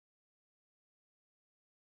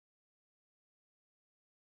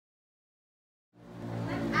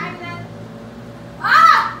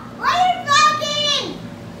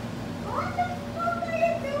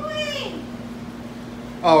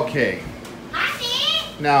Okay.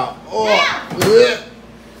 Honey! Now, Don't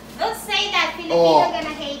say that. Filipino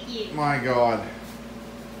gonna hate you. My God.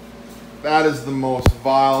 That is the most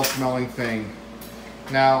vile smelling thing.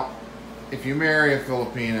 Now, if you marry a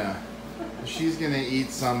Filipina, she's gonna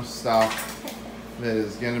eat some stuff that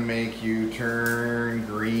is gonna make you turn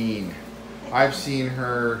green. I've seen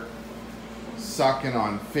her sucking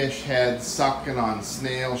on fish heads, sucking on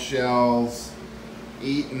snail shells,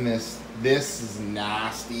 eating this. This is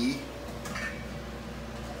nasty.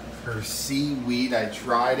 Her seaweed, I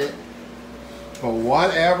tried it. But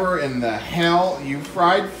whatever in the hell, you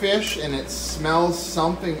fried fish and it smells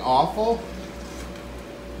something awful.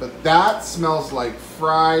 But that smells like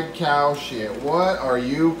fried cow shit. What are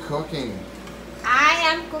you cooking? I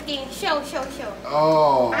am cooking. Show.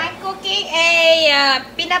 Oh. I'm cooking a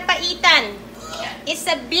pinapaitan. It's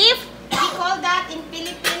a beef. We call that in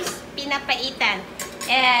Philippines pinapaitan.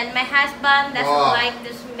 And my husband doesn't like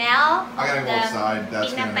the smell. I gotta go outside.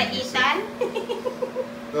 That's pinapaitan.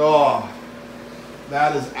 Oh,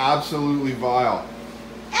 that is absolutely vile.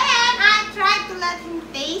 And I tried to let him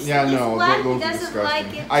taste Yeah, this no, one. those He are doesn't disgusting.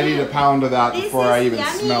 like it I need a too. pound of that This before I is even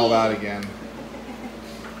yummy. smell that again.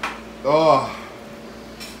 Oh,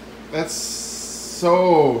 that's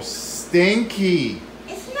so stinky.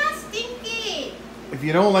 It's not stinky. If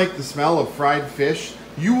you don't like the smell of fried fish,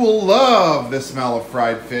 you will love the smell of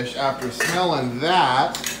fried fish after smelling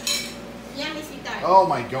that. Yummy, sweetheart. Oh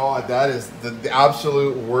my God, that is the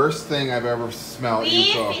absolute worst thing I've ever smelled.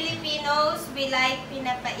 We Filipinos, we like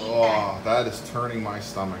pinapaitan. Oh, that is turning my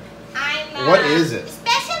stomach. What is it?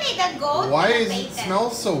 Especially the goat. Why does it pinapaitan. smell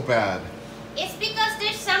so bad? It's because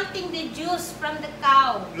there's something, the juice from the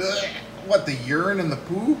cow. Ugh. What, the urine and the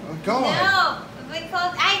poo? Oh God. No,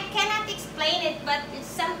 because I cannot explain it, but it's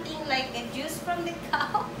something like a juice from the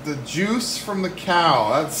cow. The juice from the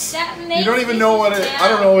cow. That's. That You makes don't even this know what it. smell. I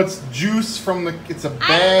don't know. It's juice from the. It's a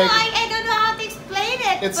bag. I don't know how to explain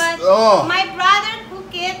it, It's- but oh. my brother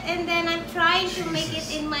cooked it, and then I'm trying to make it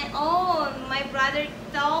Jesus. in my own. My brother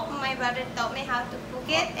taught me how to cook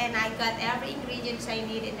it, and I got every ingredients I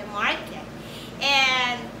need in the market.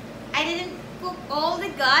 And I didn't cook all the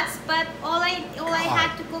guts, but all I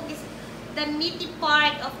had to cook is the meaty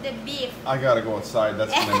part of the beef. I gotta go outside.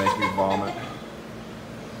 That's gonna make me vomit.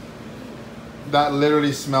 That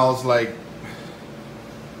literally smells like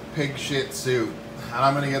pig shit soup, and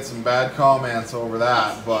I'm gonna get some bad comments over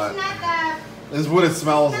that. But It's not a. this is what it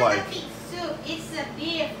smells It's not like. a pig soup. It's a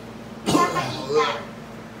beef. Pinapaitan.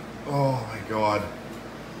 Oh my God.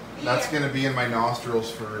 That's Here. gonna be in my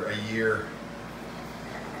nostrils for a year.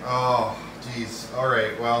 Oh, jeez. All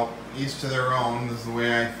right. Well, each to their own. This is the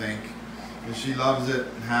way I think. If she loves it,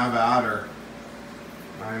 have at her.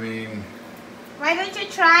 I mean, Why don't you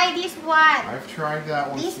try this one? I've tried that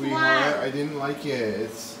one, This sweetheart. one. I didn't like it.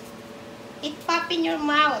 It pop in your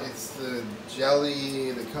mouth. It's the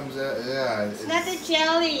jelly that comes out. Yeah. It's not a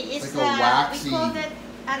jelly. It's like a waxy- we call that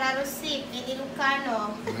ararosip in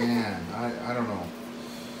Ilocano. Man, I don't know.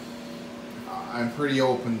 I'm pretty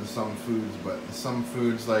open to some foods, but some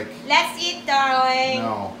foods like. Let's eat, darling.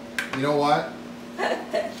 No. You know what?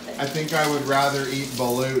 I think I would rather eat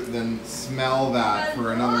balut than smell that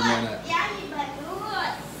for another minute. Yummy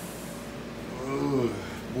balut. Ooh,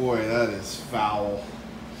 boy, that is foul.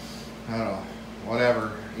 I don't know.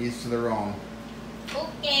 Whatever. Each to their own.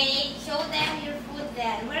 Okay, show them your food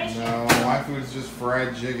then. Where's your No, food? my food's just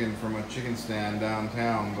fried chicken from a chicken stand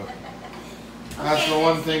downtown, but that's Okay, the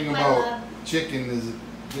one let's eat, thing my about love. chicken is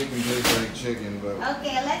chicken tastes like chicken, but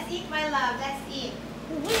Okay, let's eat, my love. Let's eat.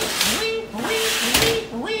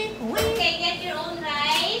 Okay, get your own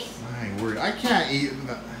rice. my word, I can't eat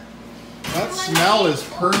that. That smell has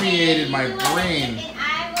permeated my brain. And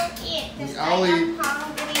I will eat. 'Cause I'll I am eat-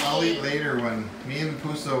 hungry. I'll eat later when me and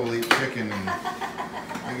Puso will eat chicken and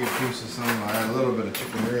I give Puso some. I had a little bit of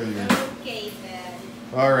chicken earlier. Okay,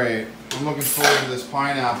 then. Alright, I'm looking forward to this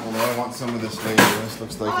pineapple though. I want some of this later. This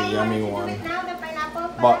looks like a you yummy want one. to do it now, the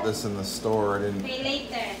pineapple? Bought this in the store. I didn't Okay,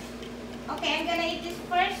 later. Okay, I'm gonna eat this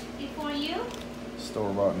first before you.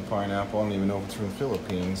 store bought in pineapple. I don't even know if it's from the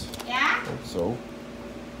Philippines. Yeah? I hope so.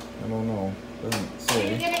 I don't know. Doesn't Are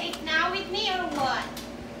you say. gonna eat now with me or what?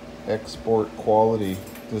 Export quality.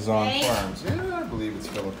 Design Okay. Farms. Yeah, I believe it's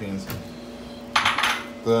Philippines.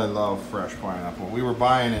 I love fresh pineapple. We were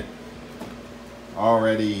buying it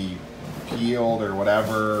already peeled or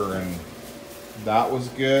whatever, and that was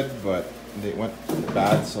good, but it went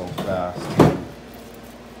bad so fast.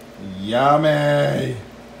 Yummy!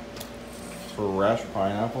 Fresh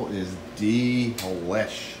pineapple is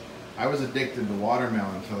delish. I was addicted to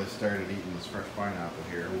watermelon until I started eating this fresh pineapple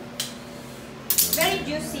here. Very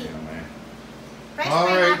juicy. Fresh All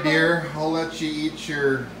right, pineapple. dear. I'll let you eat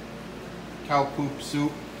your cow poop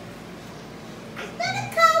soup. It's not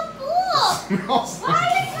a cow poop. Smells What are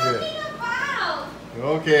you like shit. talking about?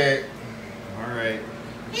 Okay. All right.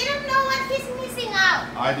 He don't know what he's missing out.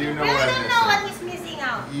 I do know Really what I'm don't missing. know what he's missing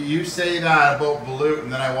out. You say that about balut,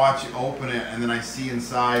 and then I watch you open it, and then I see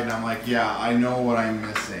inside, and I'm like, yeah, I know what I'm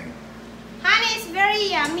missing. Honey, it's very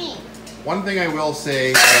yummy. One thing I will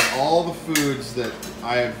say, of all the foods that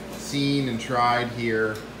I've seen and tried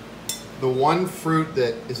here, the one fruit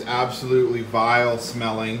that is absolutely vile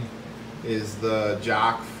smelling is the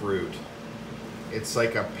jackfruit. It's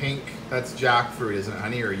like a pink, that's jackfruit, isn't it,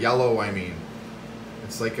 honey? Or yellow, I mean.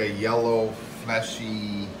 It's like a yellow,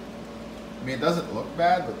 fleshy, I mean, it doesn't look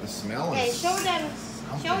bad, but the smell Okay, is show them.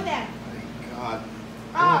 something. Show them. My God.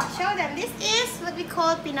 Oh, show them. This is what we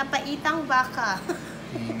call pinapaitang baka.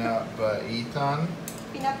 Pinapaitan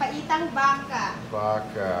Pinapaitang baka.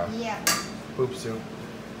 baka. Yeah. Poop soup.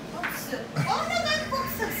 Oops. Oh my God,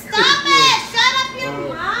 oops. Stop it! Shut up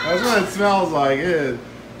your mouth. That's what it smells like.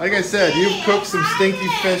 Like I said, you've cooked some stinky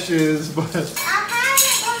fishes, but I had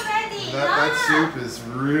it already. that soup is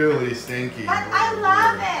really stinky. But I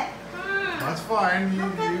love it. That's fine.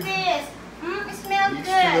 Look at this. It smells Each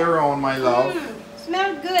good. to their own, my love.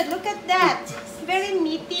 Smell good. Look at that. It's very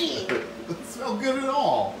meaty. It doesn't smell good at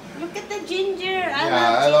all. Look at the ginger.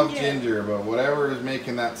 I love ginger, but whatever is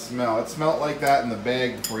making that smell. It smelled like that in the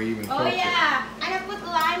bag before you even cooked Oh it. yeah, and I put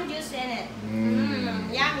lime juice in it.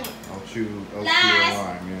 Yummy. I'll chew a Last,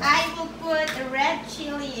 lime, yeah. I will put a red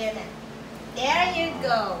chili in it. There you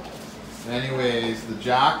go. Anyways, the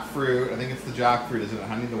jackfruit, I think it's the jackfruit, isn't it,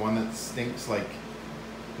 honey? The one that stinks like,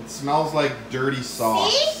 it smells like dirty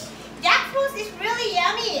sauce. See? Jackfruit is really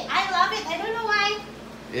yummy. I love it. I don't know why.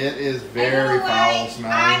 It is I don't very know why. foul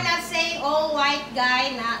smelling. I'm not saying all white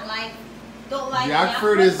guy don't like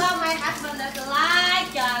Jackfruit is- but my husband doesn't like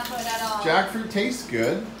jackfruit at all. Jackfruit tastes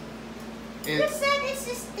good. You said it's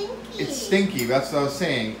just stinky. It's stinky, that's what I was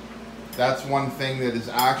saying. That's one thing that is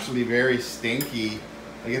actually very stinky.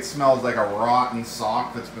 Like it smells like a rotten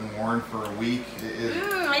sock that's been worn for a week.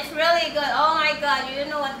 It's really good. Oh my God, you don't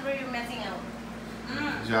know what you're missing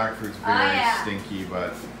out. Jackfruit's very yeah. stinky,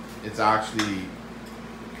 but it's actually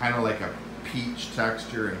kind of like a peach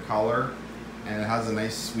texture and color, and it has a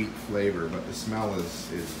nice sweet flavor, but the smell is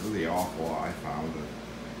really awful. I found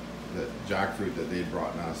that jackfruit that they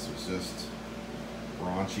brought us was just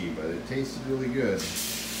raunchy, but it tasted really good.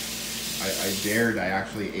 I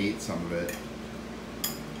actually ate some of it,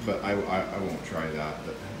 but I won't try that.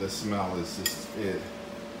 The smell is just,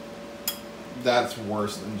 that's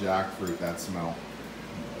worse than jackfruit, that smell.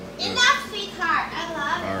 Enough, sweetheart. I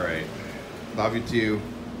love it. Alright. Love you too.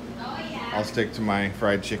 Oh yeah. I'll stick to my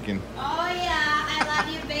fried chicken. Oh yeah. I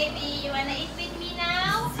love you, baby. You wanna eat with me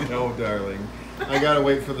now? No, darling. I gotta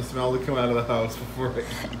wait for the smell to come out of the house before I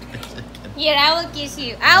eat my chicken. Here, I will kiss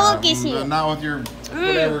you. I will kiss you. Not with your,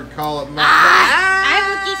 whatever, call it. Ah!